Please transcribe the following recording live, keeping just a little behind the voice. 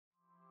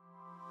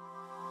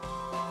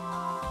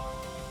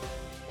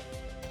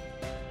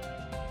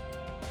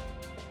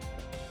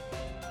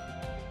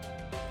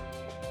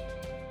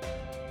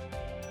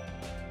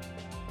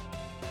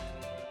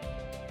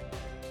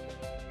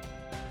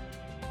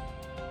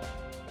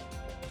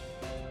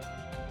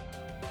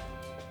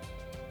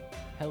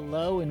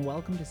Hello and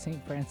welcome to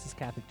St. Francis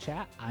Catholic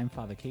Chat. I'm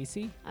Father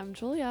Casey. I'm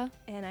Julia.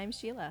 And I'm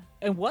Sheila.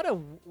 And what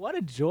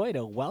a joy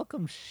to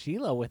welcome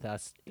Sheila with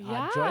us.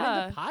 Yeah. Joining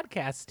the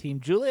podcast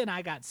team. Julia and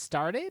I got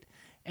started,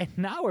 and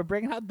now we're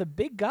bringing out the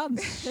big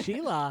guns.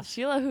 Sheila.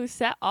 Sheila, who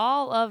set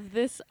all of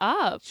this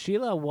up.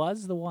 Sheila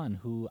was the one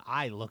who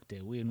I looked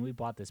at. When we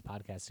bought this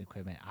podcast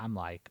equipment, I'm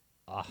like,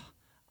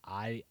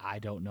 I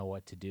don't know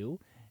what to do.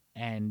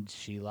 And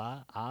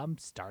Sheila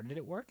started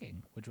it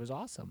working, which was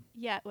awesome.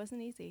 Yeah, it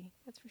wasn't easy.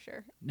 That's for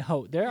sure.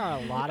 No, there are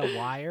a lot of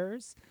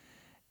wires,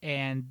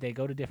 and they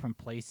go to different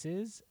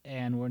places,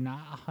 and we're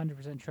not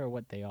 100% sure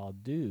what they all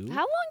do.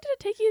 How long did it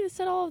take you to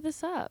set all of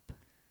this up?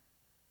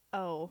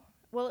 Oh,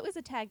 well, it was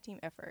a tag team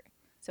effort.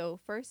 So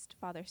first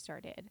Father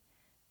started,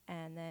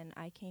 and then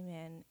I came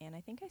in, and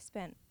I think I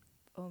spent,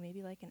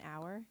 maybe like an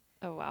hour.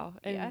 Oh, wow.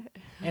 Yeah.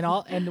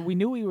 And we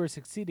knew we were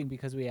succeeding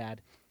because we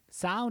had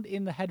sound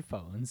in the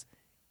headphones,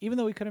 even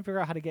though we couldn't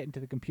figure out how to get into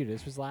the computer.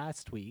 This was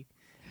last week.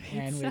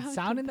 And we had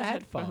sound in the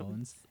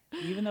headphones,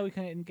 even though we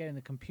couldn't get in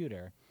the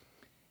computer.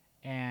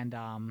 And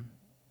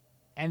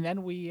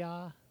then we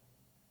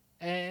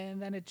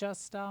and then it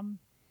just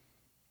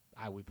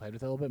we played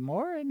with it a little bit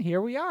more, and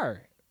here we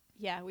are.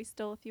 Yeah, we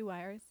stole a few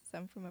wires,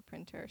 some from a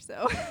printer,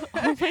 so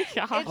Oh, my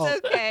gosh.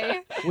 it's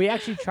okay. We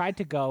actually tried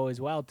to go as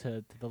well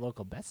to the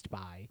local Best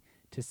Buy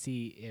to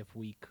see if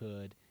we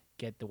could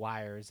get the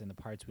wires and the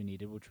parts we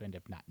needed, which we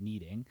ended up not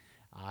needing.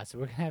 So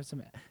we're going to have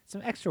some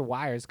extra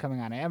wires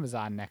coming on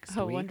Amazon next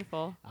Oh, week.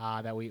 wonderful.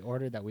 That we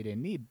ordered that we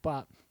didn't need.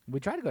 But we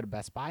tried to go to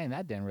Best Buy, and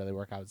that didn't really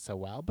work out so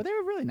well. But they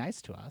were really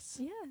nice to us.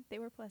 Yeah, they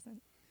were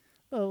pleasant.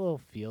 A little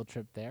field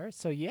trip there.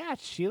 So, yeah,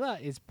 Sheila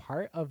is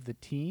part of the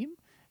team,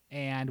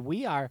 and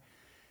we are...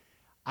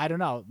 I don't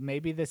know.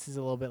 Maybe this is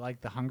a little bit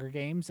like the Hunger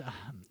Games,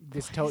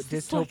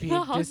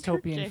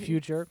 dystopian Games?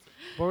 future.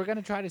 But we're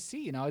gonna try to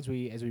see, as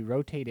we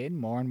rotate in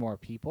more and more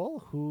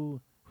people,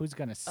 who's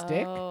gonna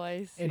stick Oh,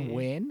 I see. and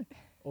win,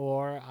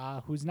 or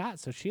who's not.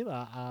 So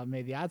Sheila,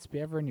 may the odds be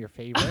ever in your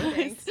favor,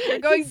 Thanks. We're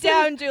going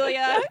down,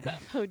 Julia.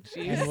 Oh, and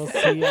jeez. we'll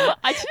see.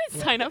 I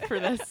didn't sign up for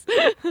this.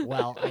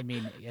 Well, I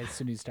mean, as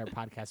soon as you start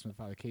podcasting with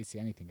Father Casey,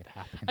 anything could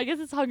happen. I guess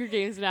it's Hunger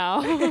Games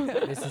now.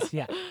 This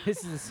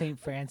is the St.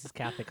 Francis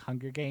Catholic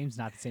Hunger Games,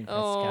 not the St.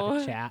 Francis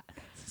Catholic Chat.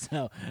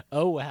 So,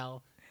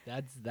 well,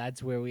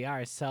 that's where we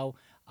are. So,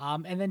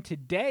 and then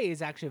today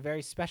is actually a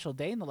very special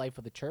day in the life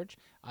of the church.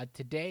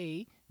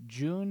 Today,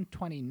 June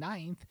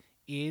 29th,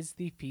 is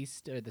the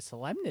feast or the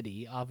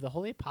solemnity of the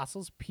Holy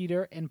Apostles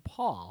Peter and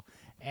Paul.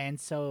 And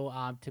so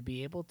to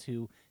be able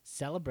to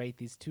celebrate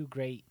these two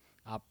great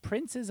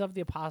princes of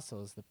the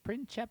apostles, the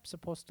Princeps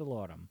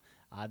Apostolorum,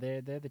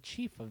 they're the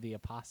chief of the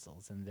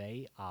apostles, and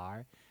they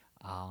are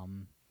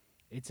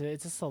it's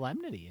a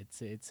solemnity.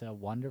 It's a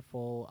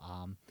wonderful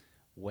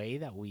way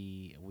that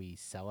we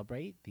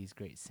celebrate these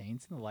great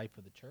saints in the life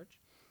of the church,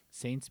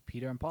 Saints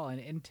Peter and Paul.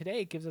 And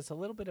today it gives us a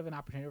little bit of an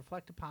opportunity to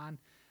reflect upon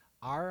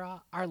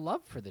our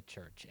love for the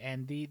church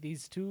and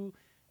these two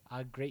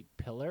great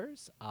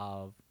pillars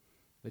of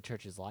the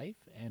church's life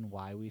and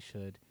why we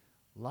should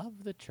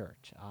love the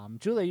church.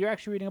 Julia, you're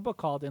actually reading a book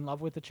called In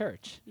Love with the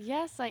Church.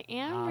 Yes, I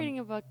am reading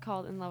a book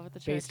called In Love with the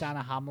Church. Based on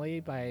a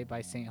homily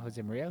by St.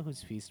 Josemaria,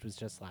 whose feast was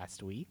just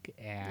last week.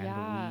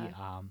 And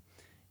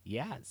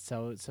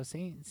so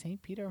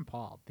Saint Peter and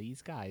Paul,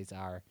 these guys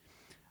are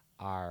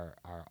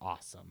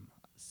awesome.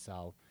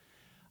 So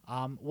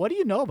what do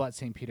you know about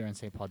St. Peter and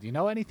St. Paul? Do you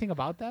know anything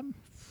about them?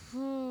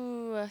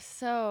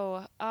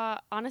 So,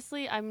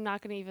 honestly, I'm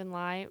not going to even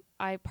lie.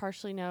 I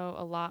partially know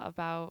a lot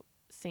about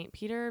St.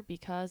 Peter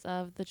because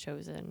of The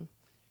Chosen.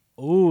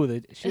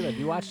 Ooh, Sheila, have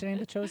you watched any of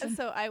The Chosen?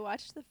 So I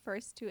watched the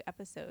first 2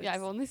 episodes. Yeah,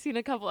 I've only seen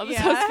a couple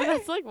episodes, Yeah. but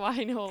that's like why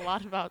I know a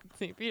lot about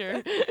St.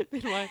 Peter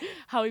and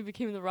how he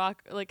became the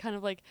rock. Like, kind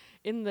of like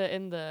in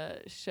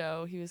the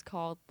show, he was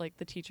called like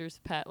the teacher's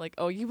pet. Like,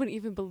 oh, you wouldn't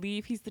even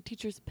believe he's the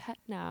teacher's pet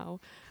now.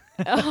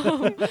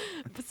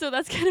 So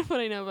that's kind of what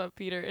I know about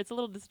Peter. It's a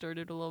little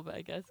distorted a little bit,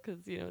 I guess, because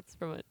it's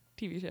from a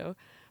TV show,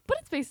 but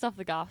it's based off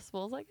the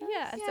Gospels. Like,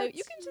 Yeah, so you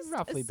it's can just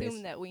roughly assume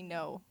based. that we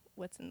know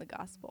what's in the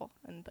gospel,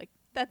 and like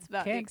that's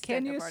about the Can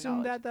extent you of our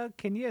assume knowledge. that though?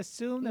 Can you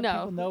assume that No.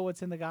 people know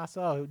what's in the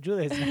gospel? Oh,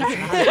 Julia's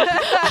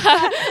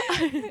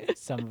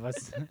some of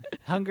us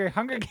Hunger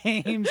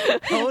Games.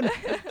 Oh,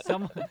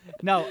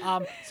 no.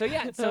 So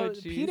yeah. So Oh,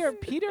 jeez.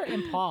 Peter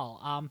and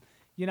Paul.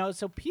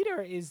 So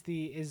Peter is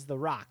the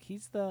rock.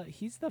 He's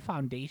the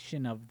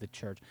foundation of the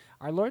church.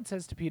 Our Lord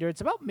says to Peter,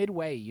 it's about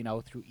midway,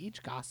 through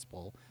each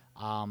gospel,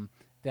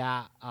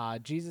 that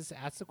Jesus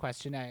asks the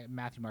question at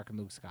Matthew, Mark, and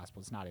Luke's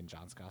gospel. It's not in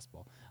John's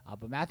gospel,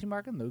 but Matthew,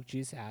 Mark, and Luke,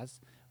 Jesus asks,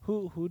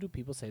 who do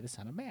people say the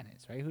Son of Man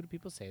is? Right? Who do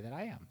people say that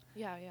I am?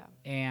 yeah.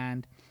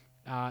 And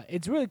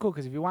it's really cool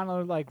because if you want to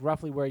know like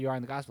roughly where you are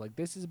in the gospel, like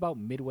this is about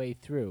midway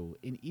through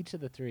in each of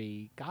the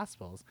 3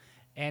 gospels.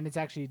 And it's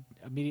actually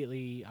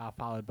immediately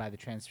followed by the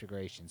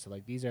Transfiguration. So,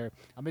 like, these are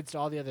amidst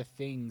all the other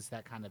things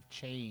that kind of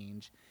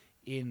change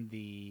in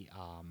the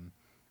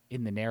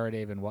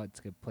narrative and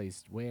what's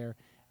placed where.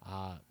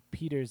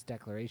 Peter's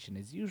declaration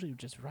is usually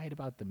just right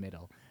about the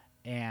middle,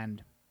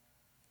 and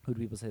Who do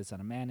people say the Son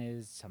of Man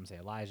is? Some say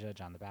Elijah,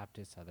 John the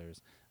Baptist,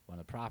 others one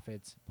of the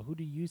prophets. But who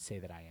do you say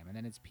that I am? And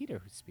then it's Peter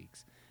who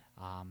speaks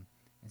and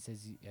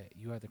says,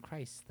 you are the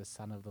Christ, the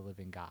Son of the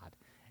living God.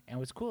 And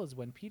what's cool is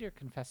when Peter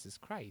confesses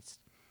Christ,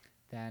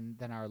 then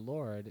our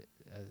Lord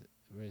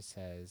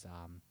says,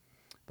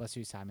 bless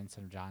you, Simon,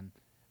 son of John,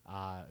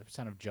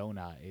 son of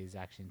Jonah is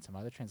actually in some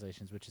other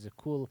translations, which is a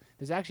cool,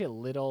 there's actually a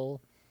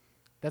little,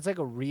 that's like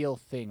a real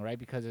thing, right?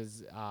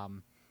 Because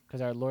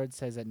our Lord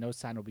says that no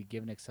sign will be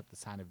given except the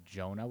sign of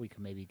Jonah. We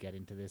can maybe get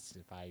into this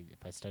if I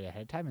study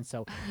ahead of time. And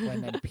so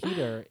when then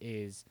Peter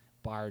is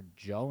Bar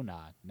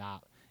Jonah,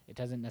 it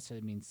doesn't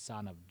necessarily mean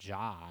son of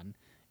John.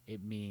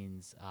 It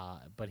means,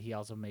 but he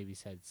also maybe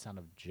said son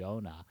of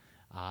Jonah,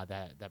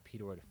 that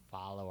Peter would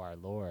follow our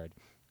Lord,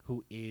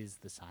 who is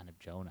the son of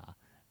Jonah,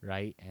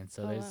 right? And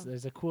so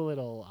there's a cool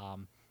little,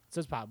 so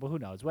it's possible, who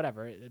knows,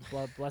 whatever.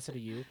 Blessed are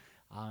you.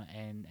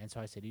 And so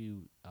I said to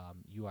you,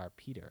 you are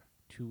Peter,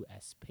 tu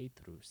es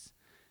Petrus,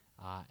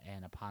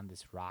 and upon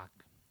this rock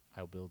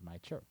I will build my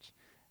church.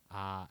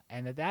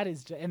 And that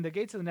is, and the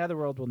gates of the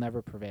netherworld will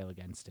never prevail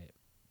against it.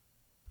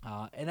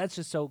 And that's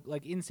just so,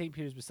 like in St.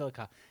 Peter's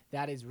Basilica,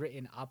 that is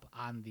written up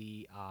on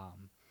the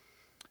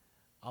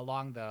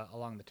along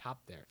the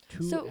top there.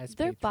 So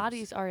their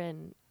bodies are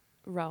in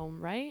Rome,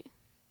 right?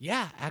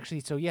 Yeah, actually.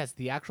 So yes,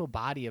 the actual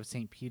body of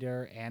St.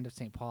 Peter and of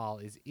St. Paul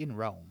is in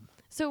Rome.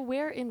 So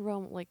where in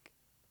Rome, like,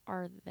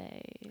 are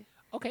they?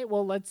 Okay,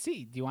 well, let's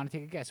see. Do you want to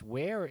take a guess?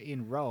 Where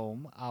in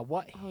Rome?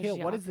 What hill?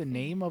 What is the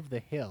name of the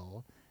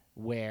hill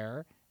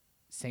where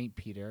St.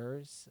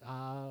 Peter's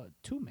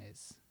tomb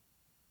is?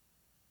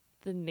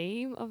 The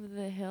name of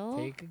the hill?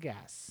 Take a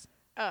guess.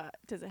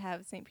 Does it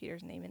have St.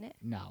 Peter's name in it?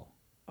 No.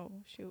 Oh,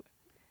 shoot.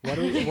 What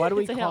do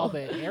we call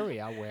the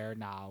area where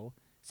now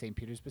St.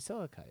 Peter's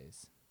Basilica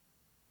is?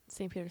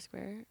 St. Peter's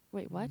Square.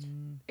 Wait, what?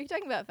 Are you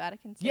talking about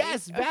Vatican City?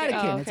 Yes, Vatican.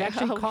 Oh, okay. It's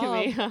actually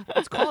called.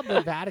 It's called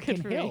the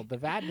Vatican Hill.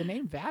 The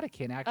name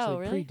Vatican actually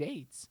really?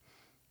 predates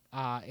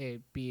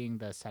it being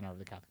the center of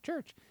the Catholic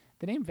Church.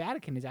 The name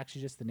Vatican is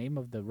actually just the name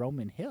of the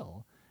Roman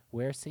hill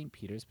where St.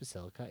 Peter's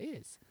Basilica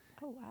is.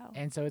 Oh, wow.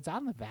 And so it's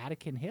on the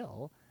Vatican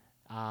Hill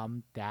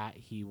that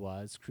he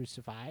was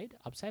crucified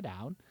upside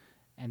down,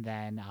 and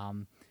then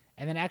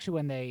actually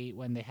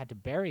when they had to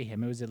bury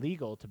him, it was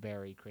illegal to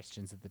bury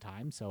Christians at the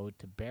time. So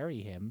to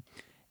bury him,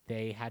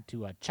 they had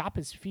to chop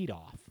his feet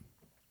off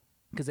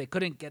because they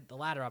couldn't get the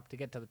ladder up to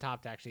get to the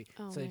top to actually.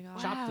 Oh so my they God.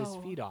 chopped his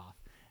Wow. feet off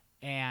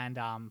and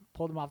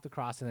pulled him off the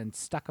cross and then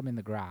stuck him in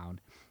the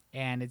ground.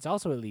 And it's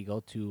also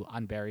illegal to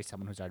unbury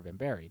someone who's already been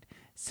buried.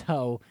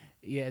 So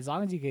yeah, as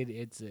long as you could,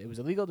 it was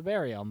illegal to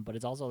bury him, but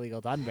it's also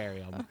illegal to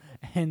unbury him.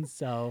 And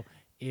so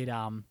he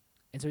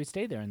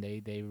stayed there, and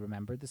they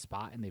remembered the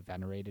spot and they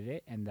venerated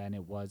it. And then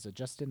it was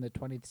just in the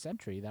 20th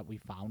century that we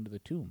found the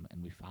tomb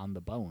and we found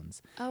the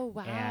bones. Oh,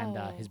 wow. And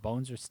his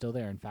bones are still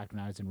there. In fact,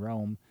 when I was in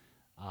Rome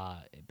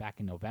back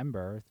in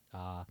November,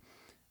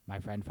 my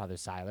friend Father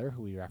Seiler,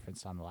 who we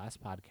referenced on the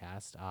last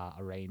podcast,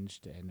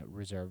 arranged and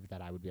reserved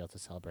that I would be able to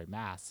celebrate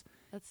Mass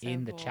That's so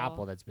in the cool.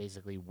 chapel that's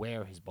basically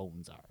where his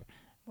bones are.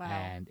 Wow.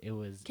 And it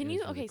was. Can it you,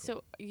 was really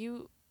cool.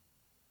 so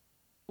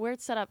where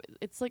it's set up,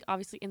 it's like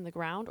obviously in the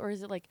ground, or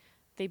is it like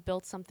they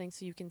built something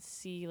so you can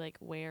see like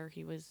where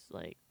he was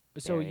like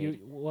So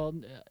buried?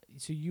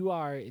 so you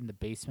are in the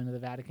basement of the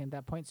Vatican at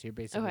that point. So you're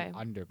basically Okay.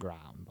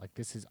 underground. Like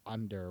this is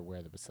under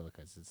where the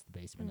basilica is. It's the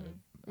basement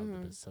of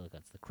the basilica.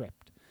 It's the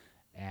crypt,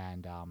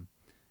 and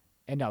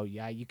no,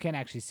 yeah, you can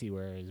actually see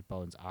where his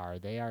bones are.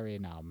 They are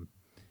in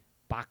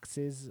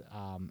boxes.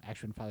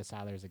 Actually, when Father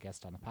Seiler is a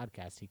guest on the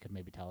podcast, he could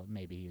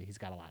maybe he's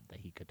got a lot that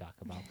he could talk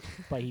about,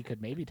 but he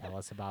could maybe tell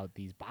us about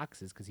these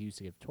boxes because he used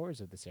to give tours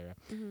of this area.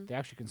 They're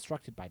actually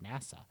constructed by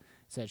NASA,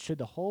 so that should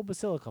the whole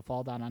basilica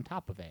fall down on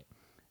top of it,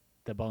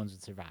 the bones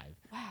would survive.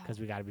 Wow. Because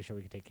we got to be sure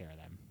we can take care of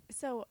them.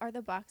 So are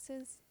the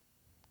boxes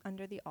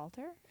under the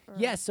altar? Or?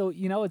 Yeah, so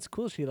it's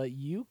cool, Sheila.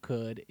 You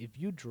could, if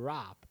you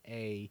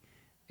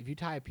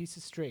tie a piece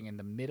of string in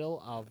the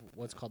middle of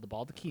what's called the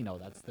baldacchino,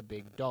 that's the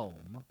big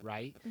dome,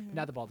 right?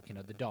 Not the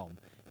baldacchino, the dome.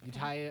 If you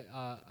tie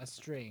a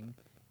string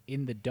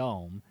in the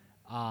dome,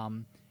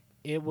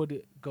 it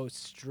would go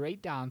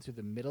straight down through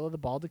the middle of the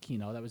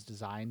baldacchino that was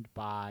designed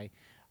by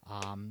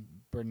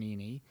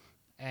Bernini,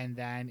 and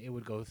then it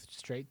would go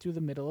straight through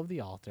the middle of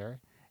the altar,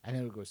 and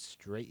then it would go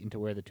straight into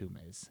where the tomb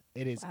is.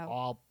 It is Wow.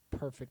 all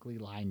perfectly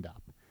lined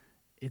up.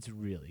 It's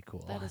really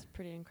cool. That is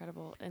pretty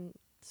incredible. And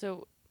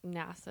so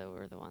NASA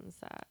were the ones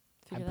that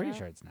I'm figured pretty that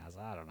sure out? it's NASA.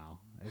 I don't know.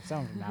 If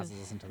someone from NASA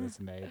listen to this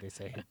and they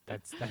say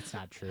that's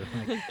not true.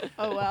 Like,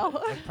 Oh,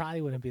 well. it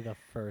probably wouldn't be the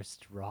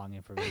first wrong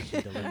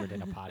information delivered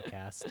in a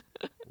podcast.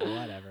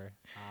 Whatever.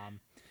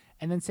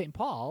 And then St.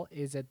 Paul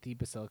is at the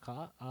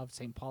Basilica of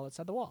St. Paul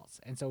outside the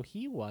walls. And so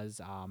he was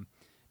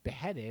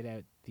beheaded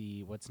at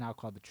what's now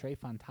called the Tre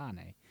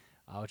Fontane,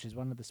 which is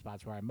one of the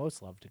spots where I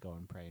most love to go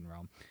and pray in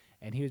Rome.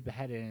 And he was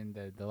beheaded,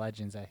 and the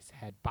legends that his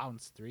head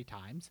bounced 3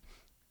 times,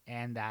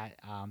 and that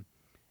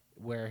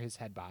where his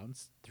head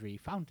bounced, 3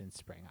 fountains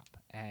sprang up.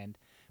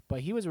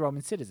 but he was a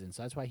Roman citizen,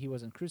 so that's why he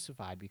wasn't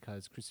crucified,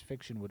 because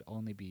crucifixion would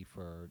only be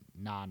for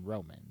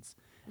non-Romans.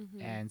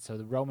 Mhm. And so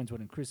the Romans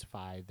wouldn't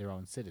crucify their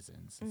own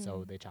citizens, so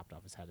Mm. they chopped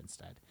off his head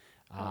instead.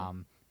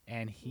 Oh.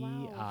 And he,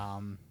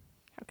 Wow.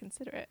 How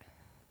considerate.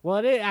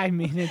 well, I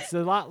mean, it's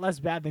a lot less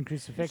bad than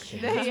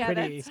crucifixion. It's Yeah,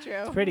 pretty, that's true.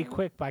 it's pretty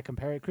quick by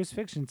comparison.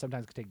 Crucifixion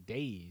sometimes could take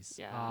days.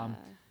 Yeah.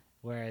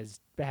 Whereas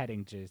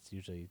beheading just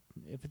usually,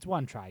 if it's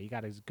one try, you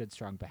got a good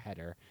strong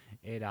beheader.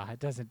 It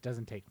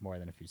doesn't take more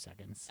than a few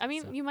seconds. I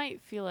mean, so. you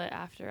might feel it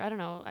after. I don't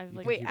know. I've You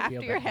like. think Wait, you after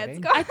feel your head's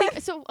beheading? gone? I think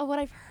so. What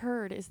I've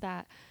heard is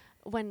that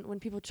when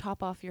people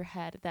chop off your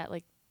head, that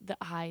like the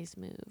eyes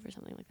move or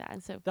something like that,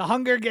 and so. The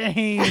Hunger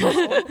Games.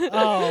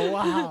 Oh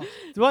wow!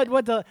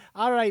 What the?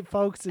 All right,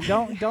 folks,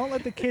 don't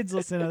let the kids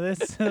listen to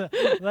this.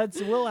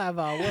 We'll have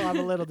a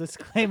little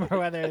disclaimer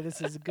whether this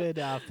is a good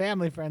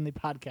family friendly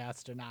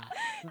podcast or not,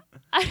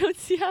 I don't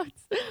see how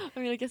it's. I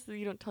mean, I guess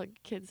you don't tell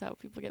kids how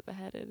people get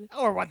beheaded.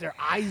 or what their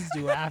eyes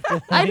do after.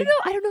 I don't know.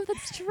 I don't know if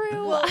that's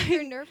true. Well,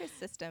 your nervous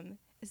system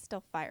is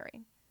still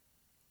firing.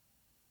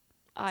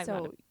 I'm not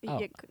So Oh.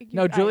 your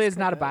No, eyes Julia's could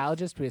not a move.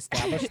 biologist. We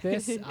established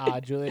this.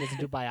 Julia doesn't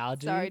do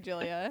biology. Sorry,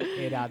 Julia.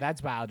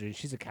 That's biology.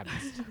 She's a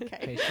chemist.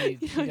 Okay. She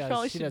You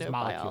probably she should does know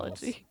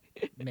molecules. biology.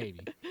 Maybe.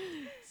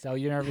 So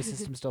your nervous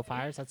system still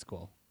fires. That's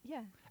cool.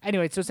 Yeah.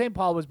 Anyway, so St.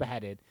 Paul was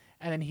beheaded,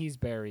 and then he's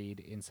buried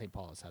in St.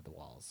 Paul outside the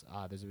walls.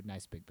 There's a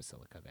nice big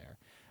basilica there.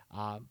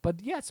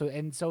 But yeah,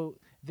 so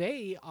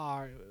they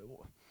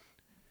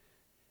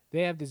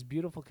have this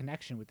beautiful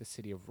connection with the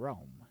city of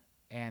Rome,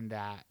 and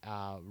that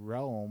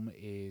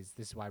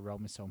this is why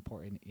Rome is so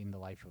important in the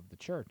life of the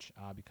church,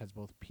 because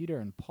both Peter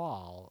and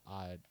Paul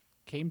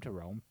came to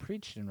Rome,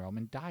 preached in Rome,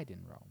 and died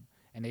in Rome.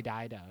 And they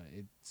died,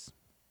 it's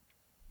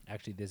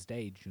actually this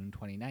day, June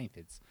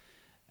 29th.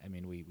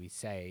 We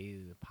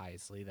say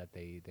piously that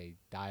they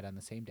died on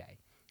the same day,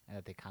 and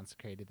that they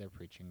consecrated their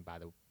preaching by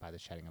the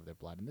shedding of their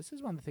blood. And this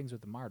is one of the things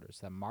with the martyrs,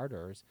 that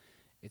martyrs,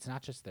 it's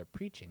not just their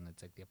preaching,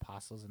 it's like the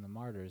apostles and the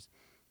martyrs,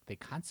 they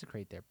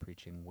consecrate their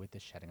preaching with the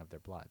shedding of their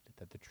blood,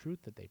 that the truth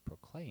that they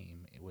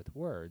proclaim with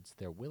words,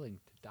 they're willing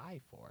to die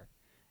for.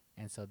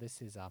 And so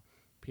this is,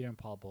 Peter and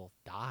Paul both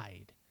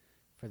died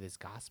for this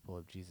gospel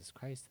of Jesus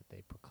Christ that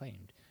they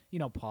proclaimed. You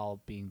know, Paul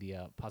being the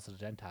apostle to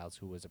Gentiles,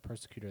 who was a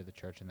persecutor of the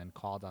church and then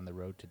called on the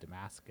road to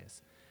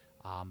Damascus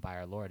by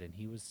our Lord. And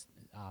he was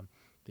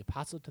the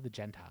apostle to the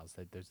Gentiles.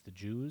 That there's the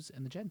Jews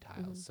and the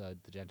Gentiles. So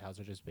the Gentiles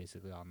are just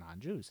basically all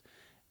non-Jews.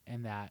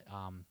 And that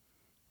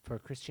for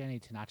Christianity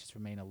to not just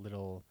remain a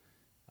little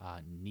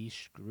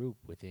niche group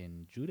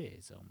within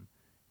Judaism,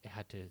 it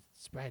had to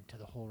spread to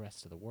the whole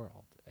rest of the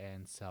world.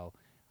 And so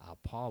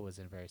Paul was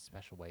in a very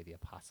special way the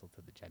apostle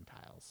to the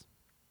Gentiles.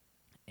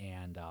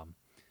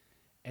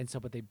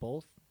 But they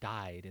both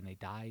died, and they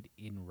died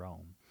in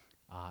Rome,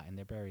 and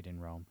they're buried in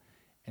Rome.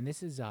 And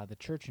this is the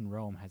church in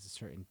Rome has a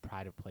certain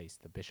pride of place.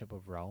 The Bishop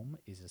of Rome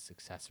is a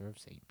successor of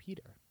St.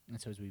 Peter.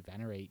 And so as we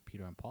venerate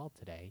Peter and Paul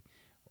today,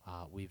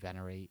 we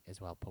venerate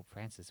as well Pope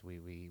Francis.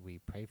 We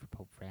pray for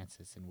Pope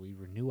Francis, and we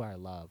renew our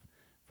love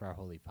for our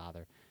Holy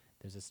Father.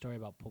 There's a story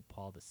about Pope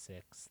Paul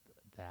VI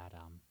that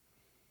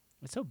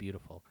it's so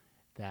beautiful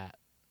that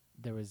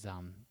there was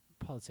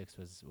Paul VI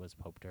was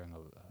Pope during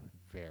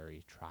a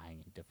very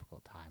trying and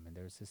difficult time, and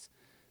there was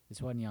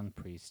this one young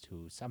priest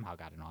who somehow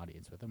got an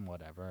audience with him,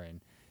 whatever,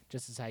 and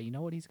just decided, you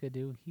know what he's gonna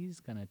do? He's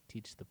gonna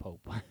teach the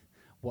Pope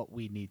what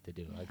we need to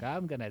do. Like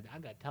I'm gonna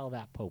tell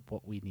that Pope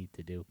what we need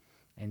to do.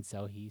 And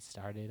so he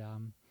started,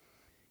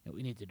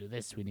 we need to do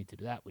this, we need to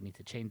do that, we need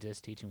to change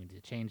this teaching, we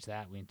need to change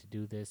that, we need to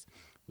do this,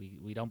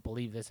 we don't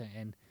believe this,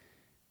 and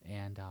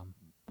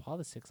Paul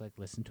VI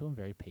listened to him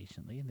very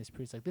patiently, and this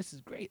priest this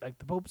is great,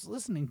 the Pope's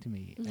listening to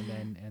me,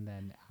 and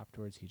then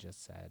afterwards he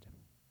just said,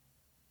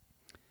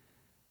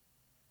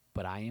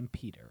 but I am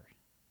Peter,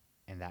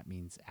 and that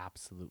means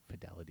absolute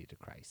fidelity to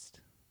Christ,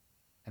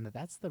 and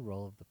that's the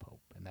role of the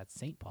Pope, and that's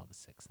St. Paul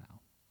VI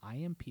now. I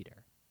am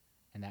Peter.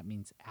 And that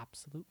means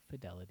absolute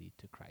fidelity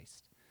to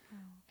Christ.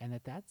 And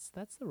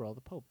that's the role of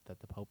the Pope, that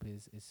the Pope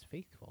is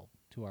faithful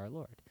to our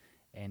Lord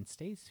and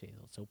stays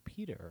faithful. So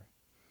Peter,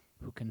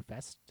 who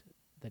confessed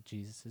that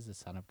Jesus is the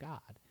Son of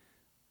God,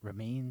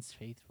 remains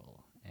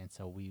faithful. And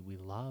so we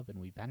love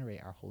and we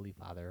venerate our Holy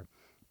Father,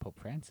 Pope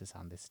Francis,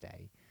 on this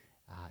day.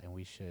 And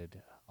we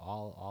should,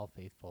 all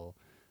faithful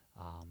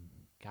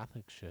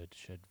Catholics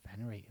should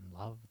venerate and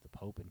love the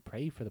Pope and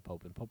pray for the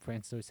Pope. And Pope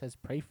Francis always says,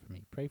 pray for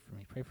me, pray for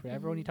me, pray for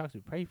everyone he talks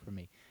to, pray for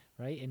me,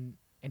 right? And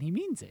he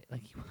means it.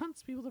 He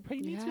wants people to pray.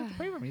 He needs people to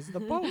pray for me. He's the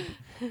Pope.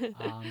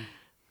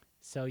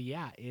 So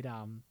yeah, it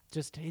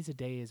just today's a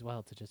day as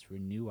well to just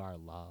renew our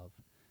love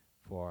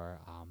for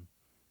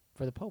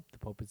the Pope. The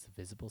Pope is the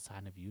visible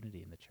sign of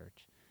unity in the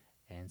Church,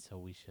 and so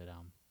we should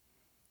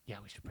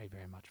we should pray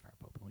very much for our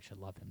Pope, and we should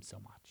love him so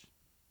much.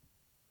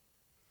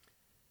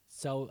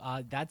 So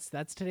that's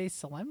today's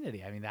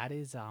solemnity. I mean, that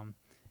is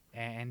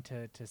and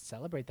to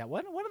celebrate that.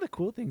 One of the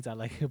cool things I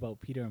like about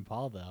Peter and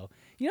Paul, though,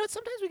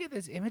 sometimes we get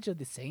this image of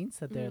the saints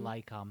that they're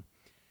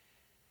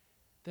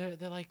they're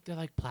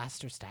like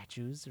plaster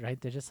statues, right?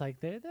 They're just like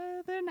they're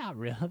not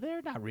real.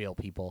 They're not real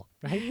people,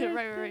 right?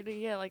 right.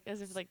 Yeah, like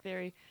as if like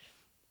they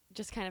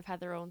just kind of had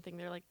their own thing.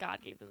 They're like God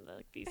gave them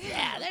these.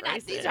 Yeah, they're not.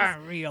 These braces.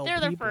 aren't real. They're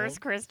the people.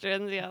 first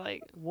Christians. Yeah,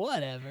 like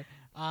Whatever.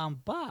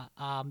 But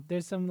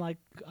there's some like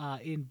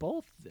in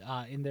both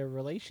in their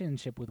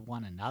relationship with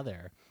one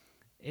another.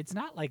 It's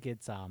not like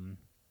it's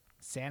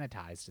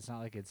sanitized. It's not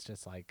like it's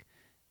just like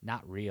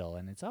not real,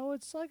 and it's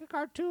like a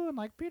cartoon,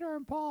 like Peter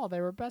and Paul.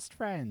 They were best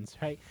friends,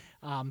 right?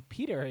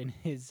 Peter, in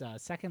his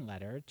second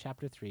letter,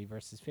 chapter 3,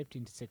 verses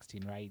 15 to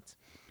 16, writes,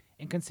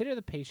 "And consider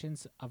the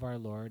patience of our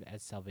Lord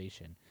as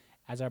salvation,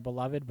 as our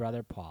beloved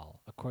brother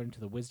Paul, according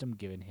to the wisdom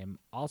given him,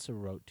 also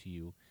wrote to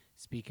you,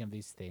 speaking of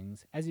these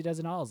things, as he does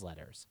in all his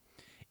letters.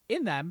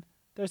 In them,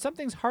 there are some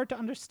things hard to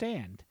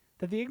understand,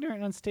 that the ignorant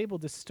and unstable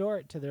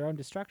distort to their own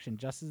destruction,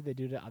 just as they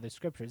do to other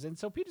scriptures." And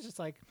so Peter's just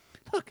like,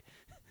 look,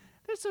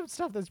 there's some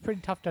stuff that's pretty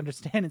tough to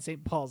understand in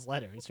St. Paul's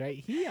letters, right?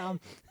 He,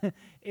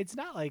 it's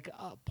not like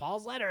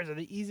Paul's letters are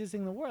the easiest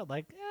thing in the world.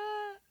 Like,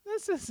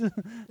 this is,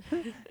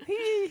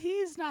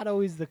 he's not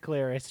always the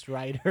clearest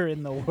writer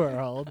in the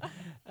world,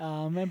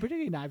 and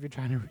particularly not if you're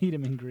trying to read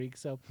him in Greek.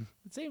 So,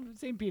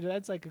 St. Peter,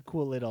 that's like a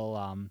cool little,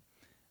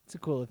 it's a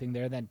cool little thing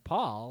there. Then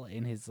Paul,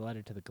 in his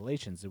letter to the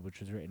Galatians, which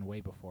was written way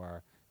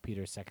before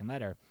Peter's second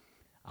letter,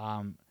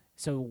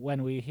 so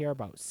when we hear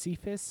about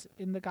Cephas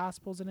in the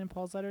Gospels and in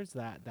Paul's letters,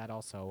 that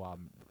also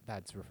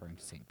that's referring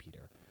to St.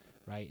 Peter,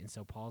 right? And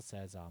so Paul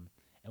says, "And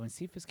when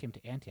Cephas came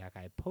to Antioch,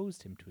 I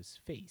opposed him to his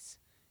face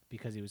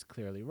because he was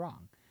clearly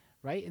wrong,"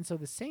 right? And so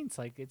the saints,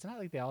 like, it's not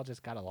like they all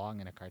just got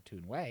along in a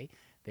cartoon way.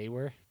 They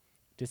were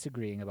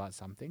disagreeing about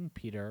something.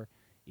 Peter,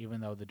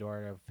 even though the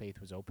door of faith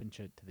was open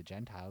to the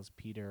Gentiles,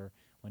 Peter,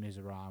 when he was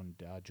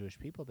around Jewish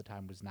people at the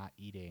time, was not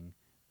eating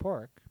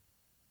pork,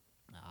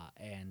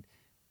 and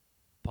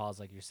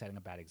Paul's like, you're setting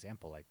a bad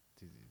example. Like,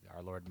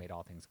 our Lord made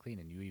all things clean,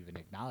 and you even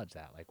acknowledge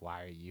that. Like,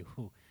 why are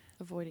you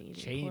avoiding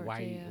eating pork?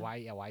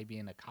 why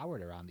being a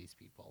coward around these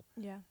people?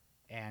 Yeah.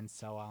 And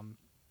so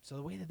so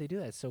the way that they do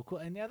that is so cool.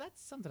 And yeah,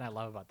 that's something I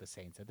love about the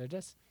saints, that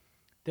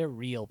they're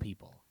real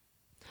people.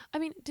 I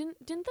mean, didn't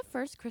the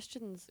first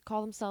Christians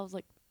call themselves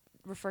like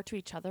refer to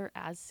each other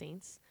as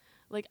saints?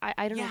 Like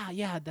I don't know.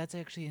 Yeah, that's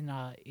actually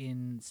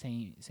in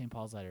Saint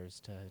Paul's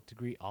letters to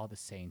greet all the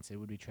saints. It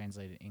would be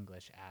translated in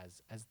English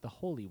as the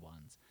holy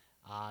ones.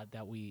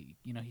 That we,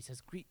 he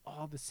says, greet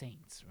all the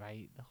saints,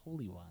 right? The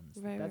holy ones.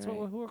 Right, That's right.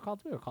 who we're called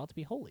to be. We're called to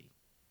be holy.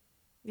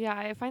 Yeah,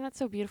 I find that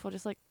so beautiful.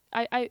 Just like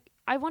I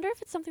wonder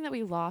if it's something that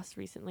we lost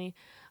recently,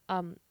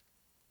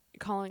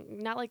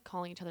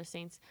 calling each other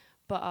saints,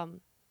 but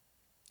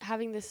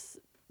having this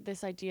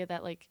idea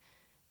that like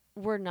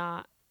we're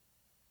not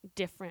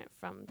different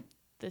from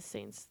the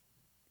saints.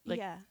 Like,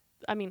 yeah.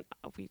 I mean,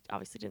 we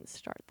obviously didn't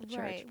start the church,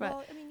 Right. but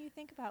Well, I mean, you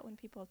think about when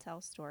people tell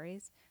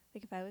stories.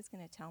 Like, if I was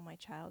going to tell my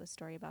child a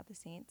story about the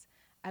saints,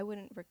 I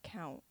wouldn't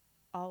recount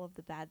all of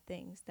the bad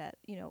things that,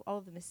 all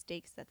of the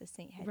mistakes that the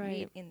saint had Right.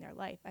 made in their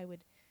life. I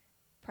would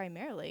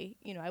primarily,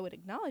 I would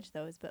acknowledge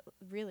those, but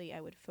really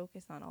I would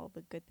focus on all of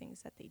the good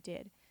things that they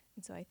did.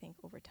 And so I think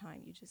over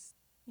time you just,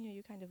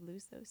 you kind of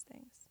lose those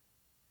things.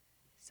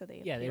 So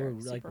they they were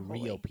appear like super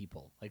real holy.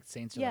 people. Like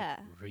saints are Yeah.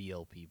 like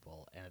real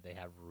people, and they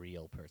have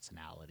real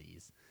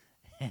personalities,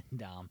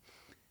 and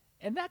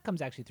that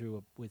comes actually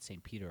through with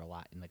Saint Peter a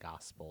lot in the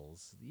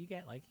Gospels. You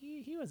get like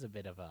he was a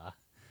bit of a,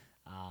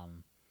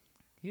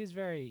 he was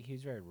very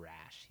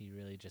rash. He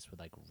really just would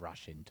like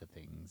rush into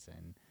things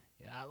and.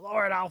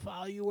 Lord, I'll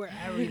follow you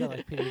wherever you go.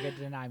 Like, Peter, you're going to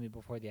deny me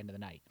before the end of the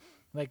night.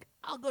 Like,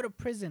 I'll go to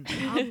prison.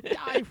 I'll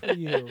die for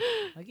you.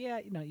 Like, yeah,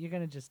 you're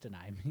going to just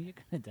deny me. You're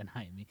going to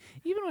deny me.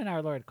 Even when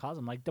our Lord calls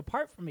him, like,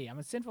 depart from me. I'm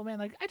a sinful man.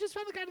 Like, I just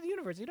found the God of the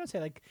universe. You don't say,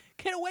 like,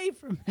 get away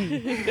from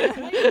me.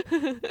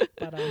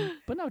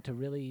 But no, to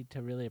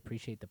really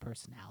appreciate the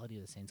personality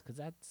of the saints, because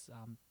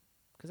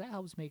that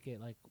helps make it,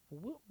 like,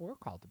 we're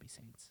called to be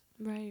saints.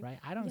 right.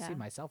 I don't see Yeah.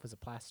 myself as a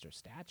plaster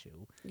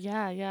statue.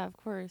 Yeah, of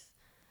course.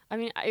 I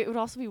mean, it would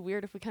also be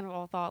weird if we kind of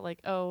all thought like,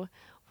 oh,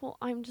 well,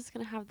 I'm just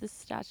going to have this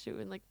statue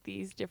in like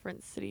these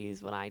different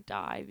cities when I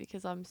die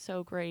because I'm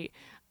so great.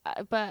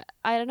 But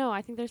I don't know.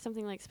 I think there's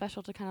something like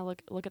special to kind of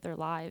look at their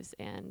lives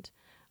and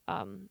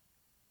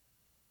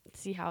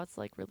see how it's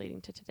like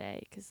relating to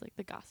today, because like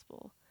the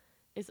gospel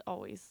is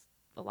always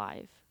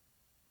alive.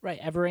 Right,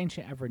 ever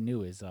ancient, ever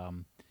new is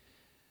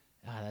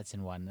that's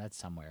in one. That's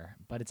somewhere,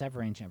 but it's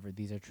ever ancient.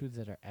 These are truths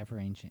that are ever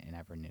ancient and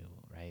ever new.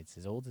 Right, it's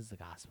as old as the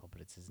gospel,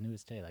 but it's as new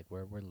as today. Like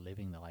we're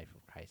living the life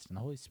of Christ, and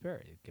the Holy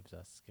Spirit gives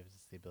us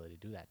the ability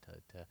to do that,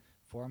 to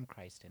form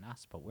Christ in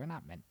us. But we're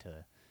not meant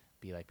to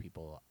be like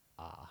people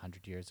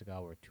 100 years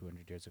ago, or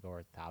 200 years ago,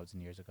 or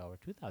 1,000 years ago, or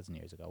 2,000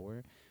 years ago.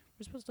 We're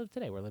supposed to live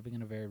today. We're living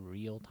in a very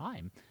real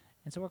time.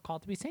 And so we're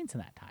called to be saints in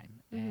that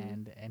time,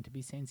 and to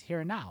be saints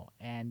here and now,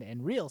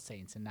 and real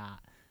saints, and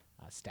not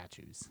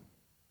statues.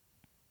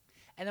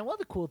 And then one of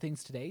the cool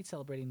things today,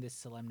 celebrating this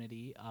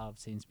solemnity of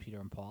Saints Peter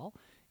and Paul,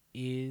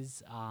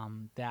 is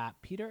that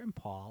Peter and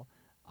Paul,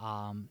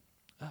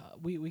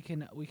 we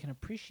can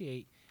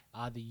appreciate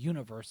the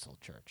universal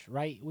church,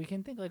 right? We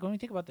can think like when we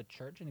think about the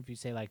church, and if you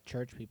say like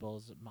church,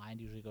 people's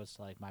mind usually goes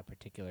to like my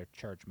particular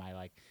church,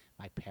 my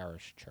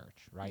parish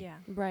church, right? Yeah.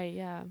 Right.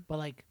 Yeah. But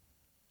like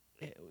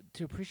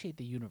to appreciate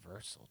the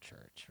universal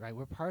church, right?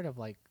 We're part of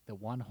like the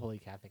one holy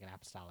Catholic and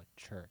Apostolic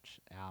Church,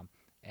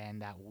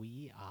 and that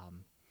we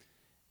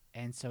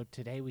and so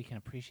today we can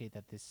appreciate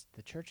that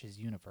the church is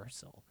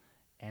universal,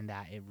 and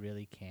that it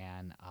really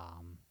can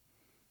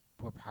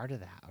we're part of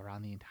that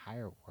around the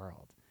entire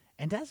world,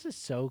 and that's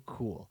just so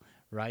cool,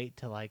 right?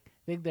 To like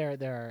think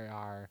there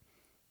are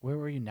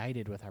we're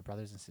united with our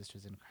brothers and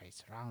sisters in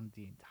Christ around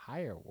the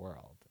entire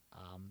world.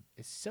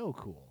 It's so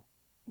cool.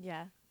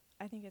 Yeah,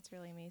 I think it's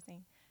really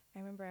amazing. I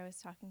remember I was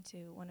talking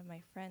to one of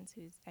my friends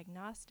who's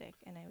agnostic,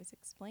 and I was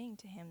explaining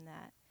to him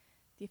that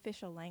the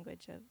official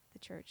language of the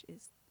church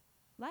is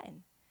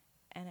Latin.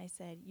 And I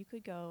said, you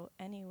could go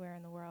anywhere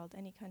in the world,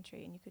 any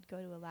country, and you could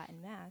go to a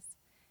Latin mass,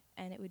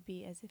 and it would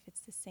be as if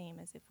it's the same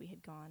as if we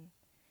had gone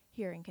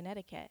here in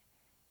Connecticut.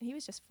 And he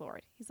was just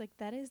floored. He's like,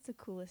 that is the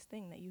coolest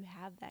thing, that you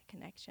have that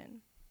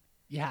connection.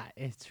 Yeah,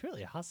 it's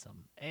really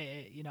awesome.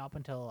 Up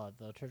until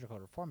the liturgical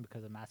reform,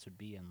 because the mass would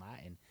be in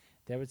Latin,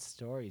 there was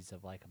stories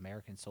of like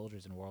American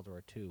soldiers in World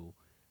War II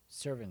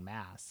serving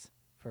mass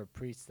for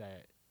priests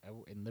that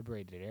in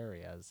liberated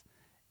areas,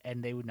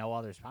 and they would know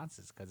all the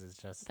responses because it's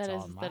just That it's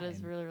is all in that is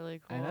Latin. really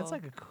really cool. And that's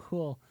like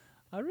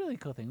a really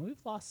cool thing.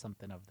 We've lost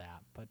something of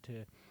that, but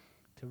to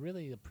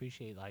really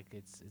appreciate like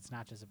it's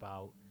not just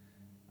about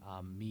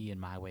me and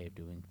my way of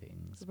doing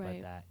things, Right.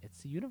 but that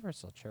it's the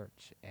universal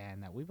church,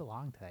 and that we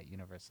belong to that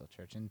universal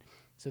church. And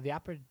so the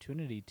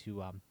opportunity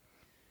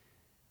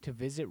to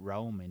visit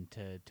Rome and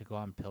to go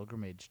on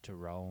pilgrimage to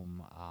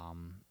Rome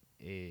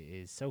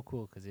is so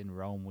cool, because in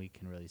Rome we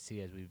can really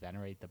see, as we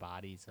venerate the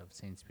bodies of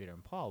Saints Peter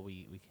and Paul,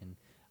 we can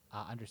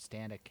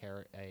understand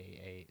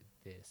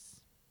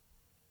this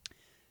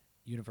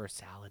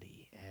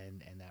universality,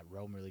 and that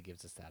Rome really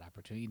gives us that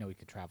opportunity. We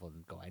could travel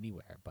and go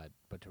anywhere, but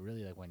to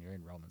really like when you're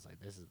in Rome, it's like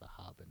this is the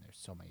hub, and there's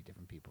so many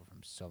different people from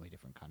so many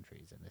different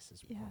countries, and this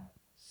is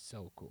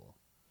so cool.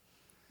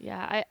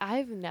 Yeah,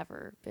 I've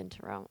never been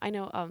to Rome. I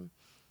know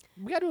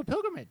We got to do a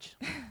pilgrimage,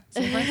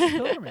 St. Francis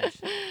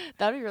pilgrimage.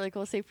 that'd be really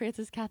cool. St.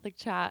 Francis Catholic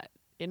Chat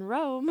in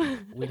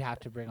Rome. We'd have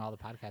to bring all the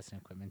podcasting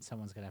equipment.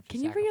 Someone's gonna have to.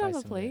 Can you bring it on the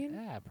sacrifice some of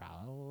plane? Yeah,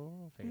 probably.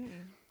 We'll figure.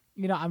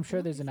 Mm-mm. I'm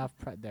sure That'd there's be enough.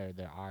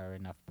 There are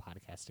enough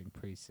podcasting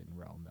priests in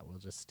Rome that will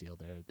just steal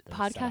their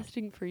setup.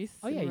 Podcasting priests.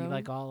 Oh in yeah, you Rome?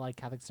 like all like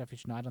Catholic stuff. You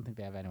should know. I don't think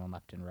they have anyone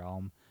left in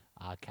Rome.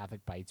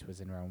 Catholic Bites was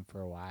in Rome for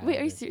a while. Wait,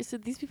 are you serious? So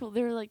these people,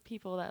 they're like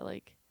people that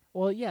like.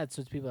 Well, yeah,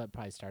 so it's people that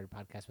probably started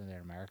podcasts when they're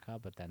in America,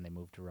 but then they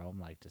moved to Rome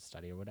like to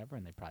study or whatever,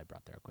 and they probably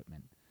brought their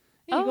equipment.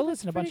 Yeah, you Oh, go that's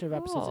listen to a bunch pretty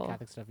of episodes of cool.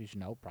 Catholic stuff you should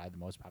know. Probably the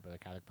most popular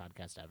Catholic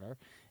podcast ever,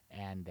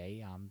 and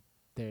they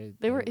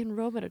They were in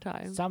Rome at a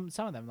time. some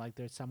of them, like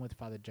there's some with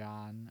Father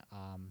John.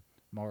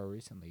 More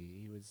recently,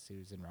 he was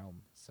in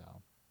Rome. So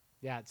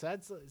yeah, so we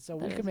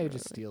That can is maybe really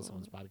just steal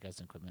cool. someone's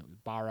podcasting equipment. We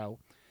borrow.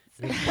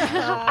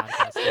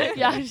 Podcasting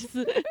Yeah, equipment.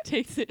 just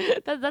takes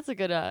it. That's a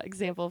good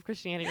example of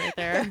Christianity right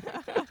there.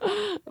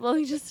 Well,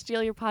 you just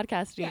steal your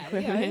podcasting Yeah,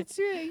 equipment. it's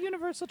a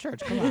universal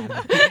church. Come on.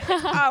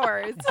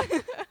 Ours.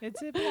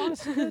 It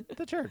belongs to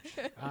the church.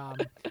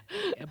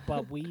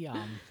 But we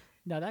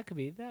no, that could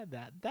be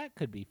that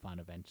could be fun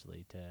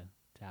eventually to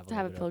have To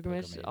have a little bit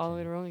of pilgrimage all the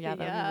way to and Rome. Yeah,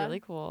 that'd Yeah. be really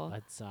cool.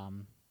 Let's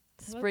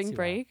Spring see what-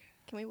 break.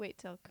 Can we wait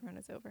till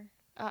Corona's over?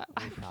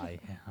 we probably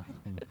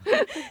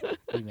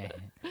we may.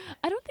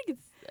 I don't think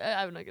it's.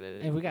 I'm not gonna.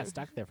 If we got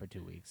stuck there for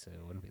 2 weeks, it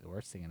wouldn't be the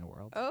worst thing in the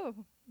world. Oh,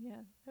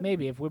 yeah.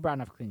 Maybe if we brought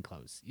enough clean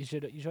clothes, you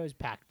should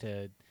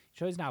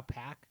always now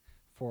pack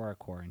for a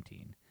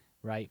quarantine,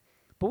 right?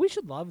 But we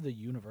should love the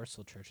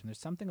universal church, and there's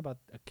something about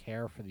a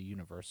care for the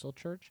universal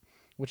church,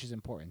 which is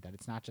important. That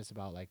it's not just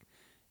about like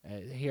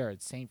here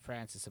it's Saint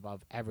Francis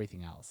above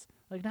everything else.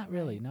 Like not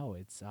really. Right. No,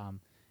 it's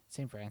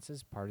Saint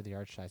Francis, part of the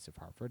Archdiocese of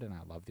Hartford, and I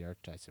love the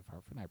Archdiocese of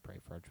Hartford. And I pray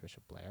for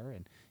Archbishop Blair,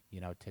 and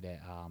today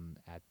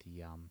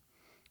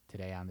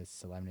today on this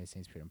Solemnity of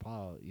Saints Peter and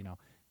Paul,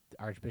 the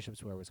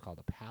archbishops wear what's called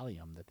a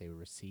pallium that they would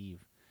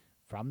receive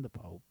from the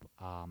Pope,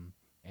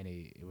 and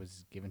it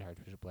was given to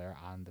Archbishop Blair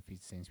on the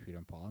Feast of Saints Peter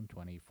and Paul in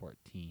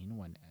 2014,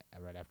 when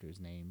right after he was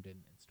named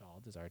and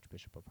installed as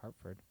Archbishop of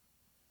Hartford.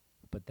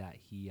 But that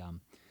he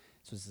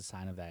so it's a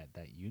sign of that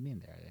union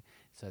there.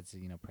 So it's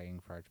praying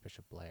for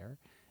Archbishop Blair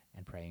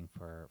and praying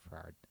for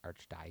our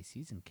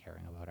archdiocese and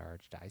caring about our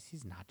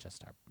archdiocese, not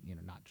just our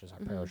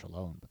parish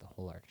alone, but the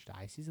whole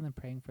archdiocese, and then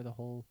praying for the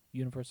whole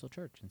universal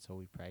church. And so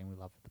we pray and we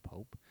love the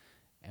Pope,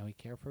 and we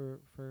care for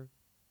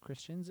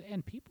Christians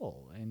and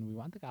people, and we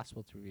want the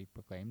gospel to be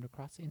proclaimed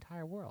across the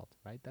entire world,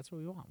 right? That's what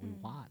we want.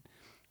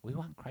 We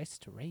want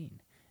Christ to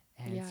reign,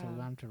 and so we Yeah.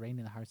 want him to reign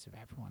in the hearts of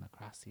everyone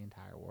across the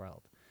entire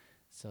world.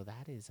 So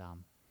that is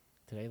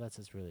today lets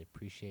us really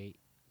appreciate,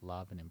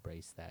 love, and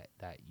embrace that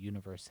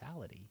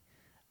universality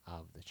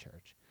of the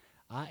church,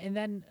 and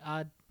then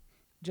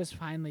just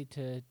finally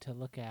to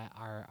look at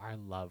our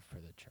love for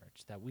the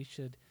church, that we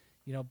should,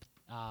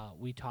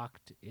 we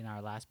talked in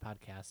our last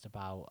podcast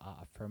about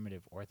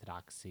affirmative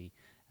orthodoxy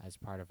as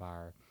part of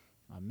our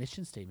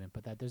mission statement,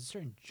 but that there's a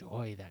certain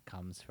joy that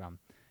comes from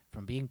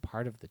being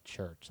part of the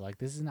church. Like,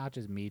 this is not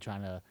just me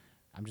trying to,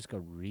 I'm just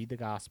going to read the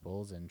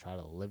Gospels and try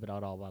to live it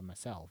out all by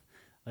myself.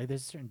 Like,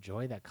 there's a certain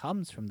joy that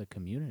comes from the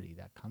community,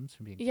 that comes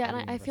from being Yeah,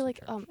 part and of I feel like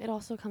Universal Church. it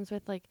also comes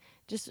with like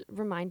just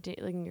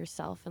reminding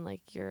yourself and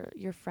like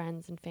your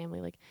friends and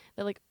family like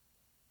that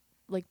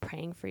like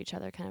praying for each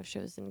other kind of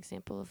shows an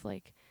example of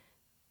like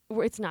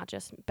where it's not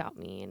just about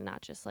me and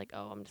not just like,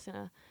 oh, I'm just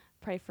gonna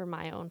pray for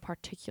my own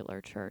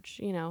particular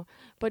church,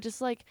 but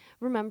just like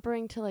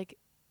remembering to like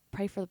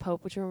pray for the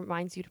Pope, which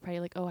reminds you to pray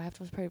like, oh, I have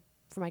to pray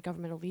for my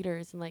governmental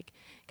leaders, and like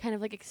kind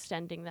of like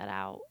extending that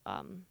out,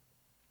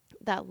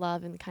 that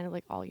love and kind of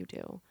like all you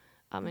do,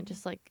 and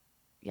just like,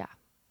 yeah.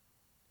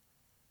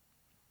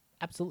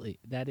 Absolutely.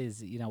 That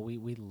is,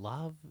 we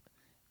love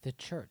the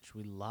church.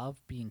 We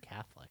love being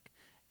Catholic.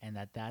 And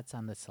that's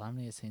on the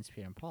solemnity of Saints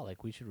Peter and Paul.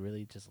 Like, we should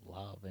really just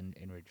love and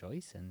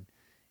rejoice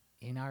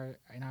in our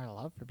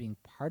love for being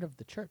part of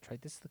the church,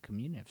 right? This is the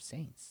communion of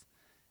saints.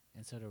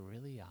 And so to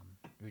really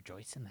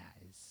rejoice in that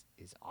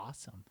is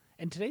awesome.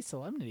 And today's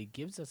solemnity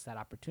gives us that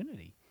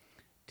opportunity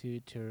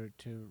to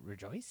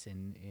rejoice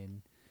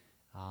in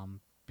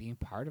being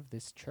part of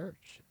this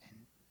church.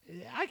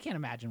 And I can't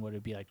imagine what it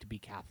would be like to be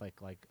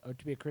Catholic, like, or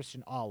to be a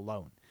Christian all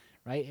alone,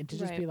 right? And to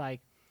just be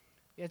like,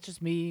 yeah, it's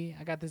just me.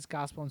 I got this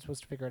gospel. I'm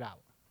supposed to figure it out.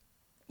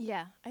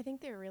 Yeah, I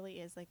think there really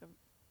is like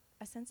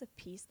a sense of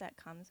peace that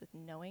comes with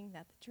knowing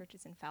that the church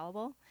is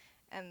infallible,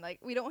 and like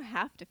we don't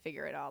have to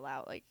figure it all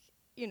out. Like,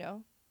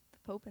 the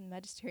Pope and the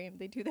Magisterium,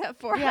 they do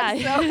that for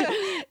us. So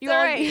it's all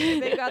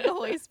right. They've got the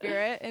Holy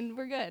Spirit, and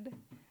we're good.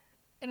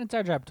 And it's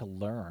our job to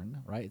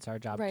learn, right? It's our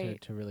job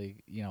to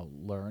really,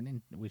 learn,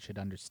 and we should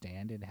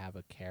understand and have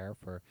a care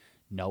for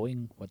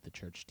knowing what the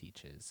church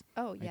teaches.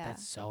 Oh, right? yeah.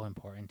 That's so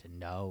important to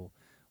know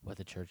what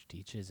the church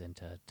teaches and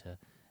to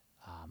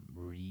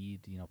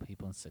read,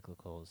 papal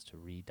encyclicals, to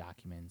read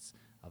documents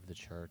of the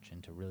church,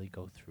 and to really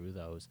go through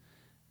those.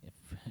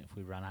 If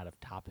we run out of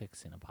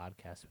topics in a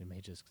podcast, we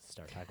may just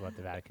start talking about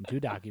the Vatican II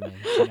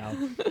documents,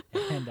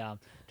 and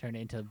turn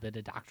it into a bit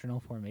of doctrinal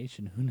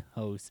formation. Who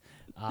knows?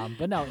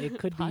 But no, it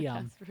could be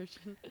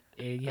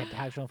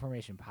doctrinal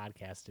formation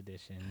podcast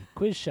edition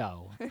quiz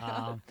show.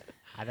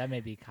 That may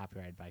be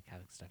copyrighted by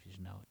Catholic Stuff You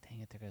Should Know.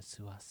 Dang it, they're gonna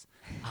sue us.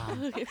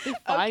 If they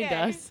find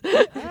us,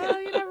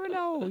 you never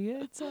know.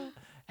 Yeah, it's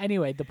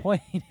anyway. The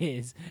point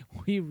is,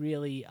 we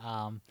really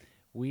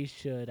we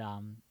should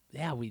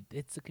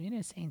it's the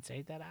community of saints,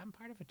 right? That I'm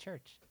part of a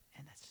church,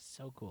 and that's just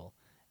so cool,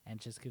 and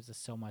just gives us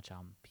so much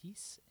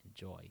peace and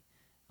joy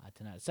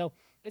tonight. So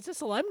it's a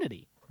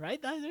solemnity,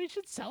 right? That we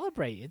should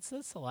celebrate. It's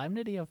the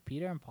solemnity of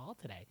Peter and Paul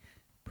today.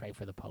 Pray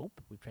for the Pope.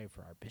 We pray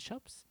for our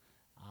bishops,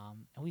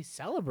 and we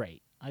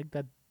celebrate like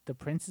the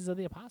princes of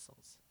the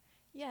apostles.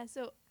 Yeah.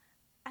 So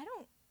I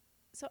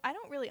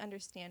don't really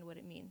understand what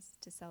it means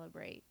to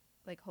celebrate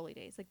like holy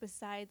days, like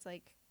besides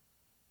like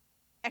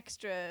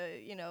extra,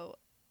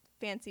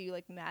 fancy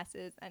like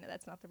masses. I know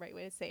that's not the right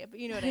way to say it, but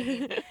you know what I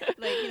mean.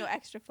 Like,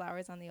 extra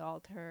flowers on the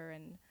altar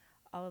and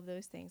all of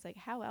those things. Like,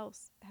 how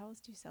else do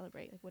you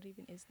celebrate? Like, what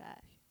even is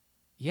that?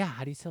 Yeah,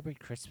 how do you celebrate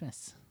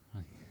Christmas?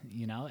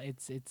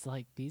 It's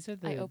like these are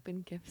the I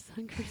open gifts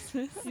on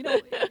Christmas.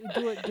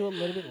 do a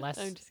little bit less.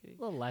 I'm just kidding.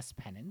 A little less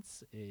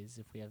penance is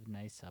if we have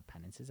nice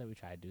penances that we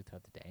try to do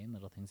throughout the day and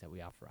little things that we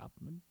offer up.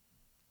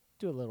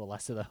 Do a little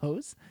less of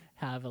those.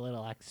 Have a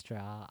little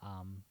extra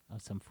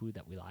of some food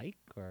that we like,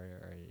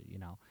 or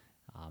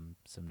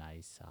some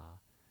nice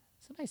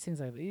things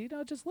like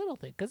just little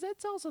things. Because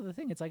that's also the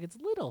thing. It's like it's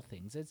little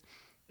things. It's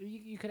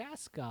you could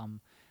ask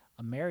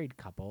a married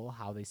couple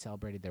how they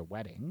celebrated their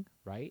wedding,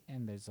 right?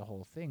 And there's a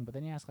whole thing. But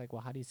then you ask like,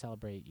 well, how do you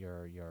celebrate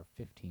your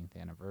 15th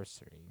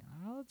anniversary?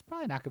 Well, it's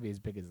probably not gonna be as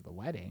big as the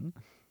wedding,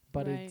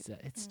 but Right.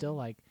 it's still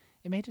like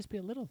it may just be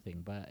a little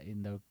thing. But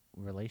in the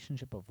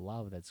relationship of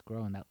love that's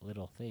grown, that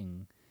little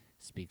thing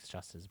speaks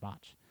just as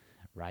much,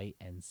 right?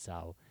 And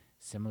so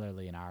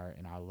similarly in our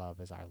love,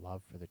 as our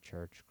love for the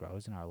church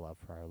grows and our love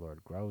for our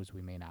Lord grows,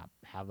 we may not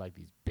have like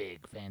these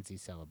big fancy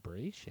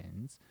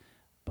celebrations,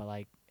 but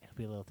like it'll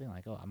be a little thing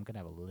like, oh, I'm gonna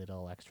have a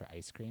little extra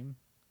ice cream,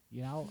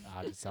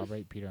 to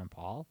celebrate Peter and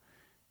Paul,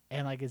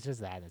 and like it's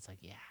just that. It's like,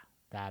 yeah,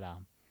 that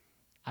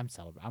I'm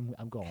celebrating.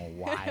 I'm going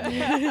wild.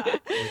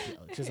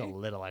 It's just a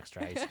little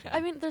extra ice cream.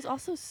 I mean, there's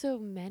also so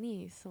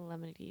many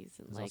solemnities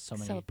and There's like also so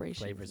many celebrations.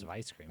 flavors of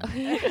ice cream.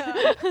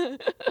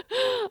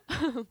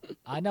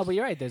 No, but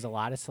you're right. There's a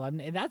lot of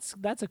solemnity, and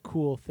that's a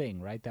cool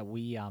thing, right? That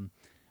we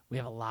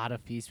have a lot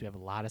of feasts, we have a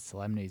lot of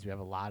solemnities, we have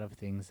a lot of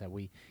things that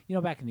we,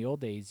 back in the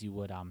old days, you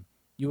wouldn't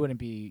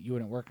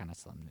work on a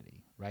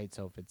solemnity, right?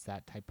 So if it's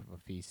that type of a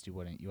feast, you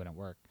wouldn't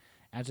work.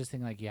 And I was just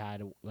thinking, like,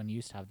 when you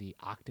used to have the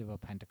octave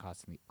of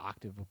Pentecost and the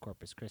octave of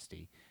Corpus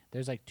Christi,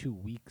 there's like 2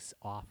 weeks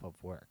off of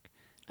work.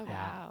 Oh,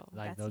 wow.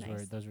 Like That's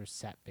nice. those were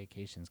set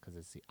vacations because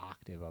it's the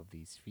octave of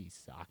these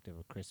feasts, the octave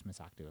of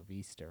Christmas, octave of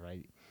Easter,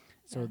 right?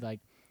 So Yeah. like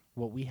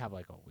what we have,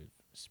 like, we've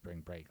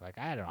spring break. Like,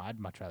 I don't know, I'd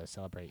much rather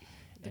celebrate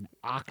an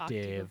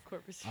octave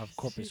of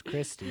Corpus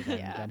Christi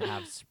than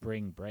have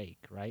spring break,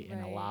 right? And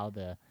Right. allow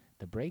the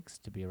breaks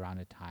to be around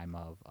a time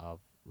of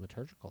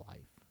liturgical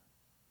life.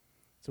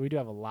 So we do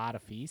have a lot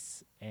of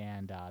feasts,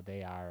 and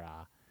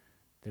they're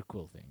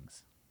cool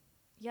things.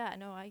 Yeah,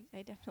 no, I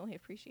definitely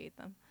appreciate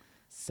them.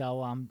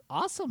 So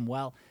awesome.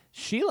 Well,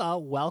 Sheila,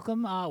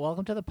 welcome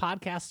to the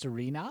podcast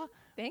arena.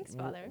 Thanks,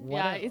 Father.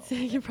 Yeah,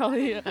 you're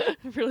probably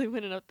really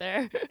winning up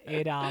there.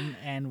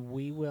 And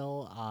we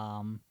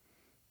will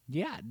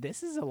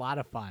this is a lot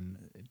of fun.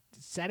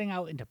 Setting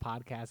out into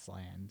podcast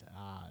land,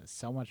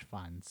 so much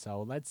fun.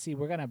 So let's see,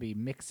 we're gonna be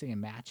mixing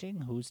and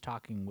matching who's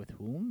talking with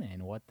whom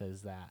and what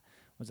does that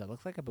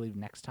look like. I believe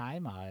next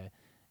time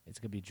it's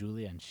gonna be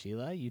Julia and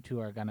Sheila. You two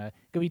are gonna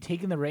be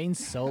taking the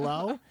reins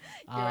solo.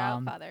 You're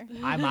out, Father.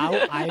 I'm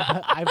out.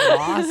 I've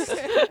lost.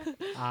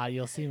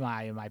 You'll see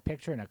my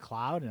picture in a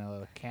cloud, and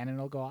a cannon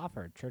will go off,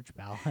 or a church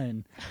bell.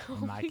 And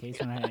in my case,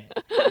 and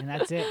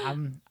that's it.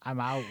 I'm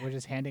out. We're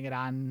just handing it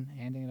on.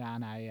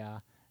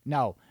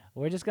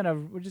 We're just gonna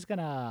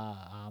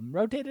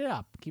rotate it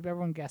up. Keep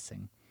everyone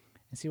guessing,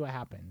 and see what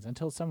happens.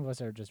 Until some of us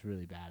are just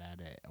really bad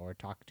at it, or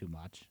talk too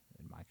much.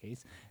 In my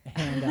case,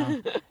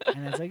 and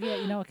it's like, yeah,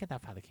 you know what? Get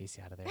that Father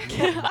Casey out of there.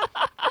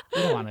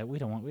 We don't want it.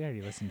 We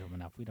already listened to him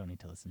enough. We don't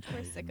need to listen to him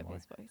We're sick anymore.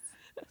 of his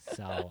voice.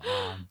 So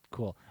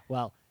cool.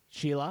 Well,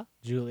 Sheila,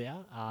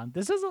 Julia,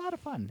 this was a lot of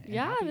fun. And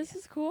Yeah, this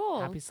is cool.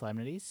 Happy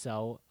Solemnity.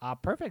 So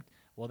perfect.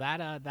 Well,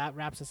 that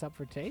wraps us up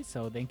for today.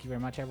 So thank you very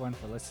much, everyone,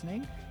 for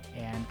listening,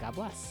 and God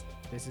bless.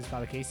 This is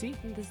Father Casey.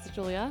 This is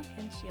Julia.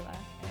 And Sheila.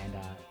 And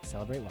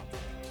celebrate well.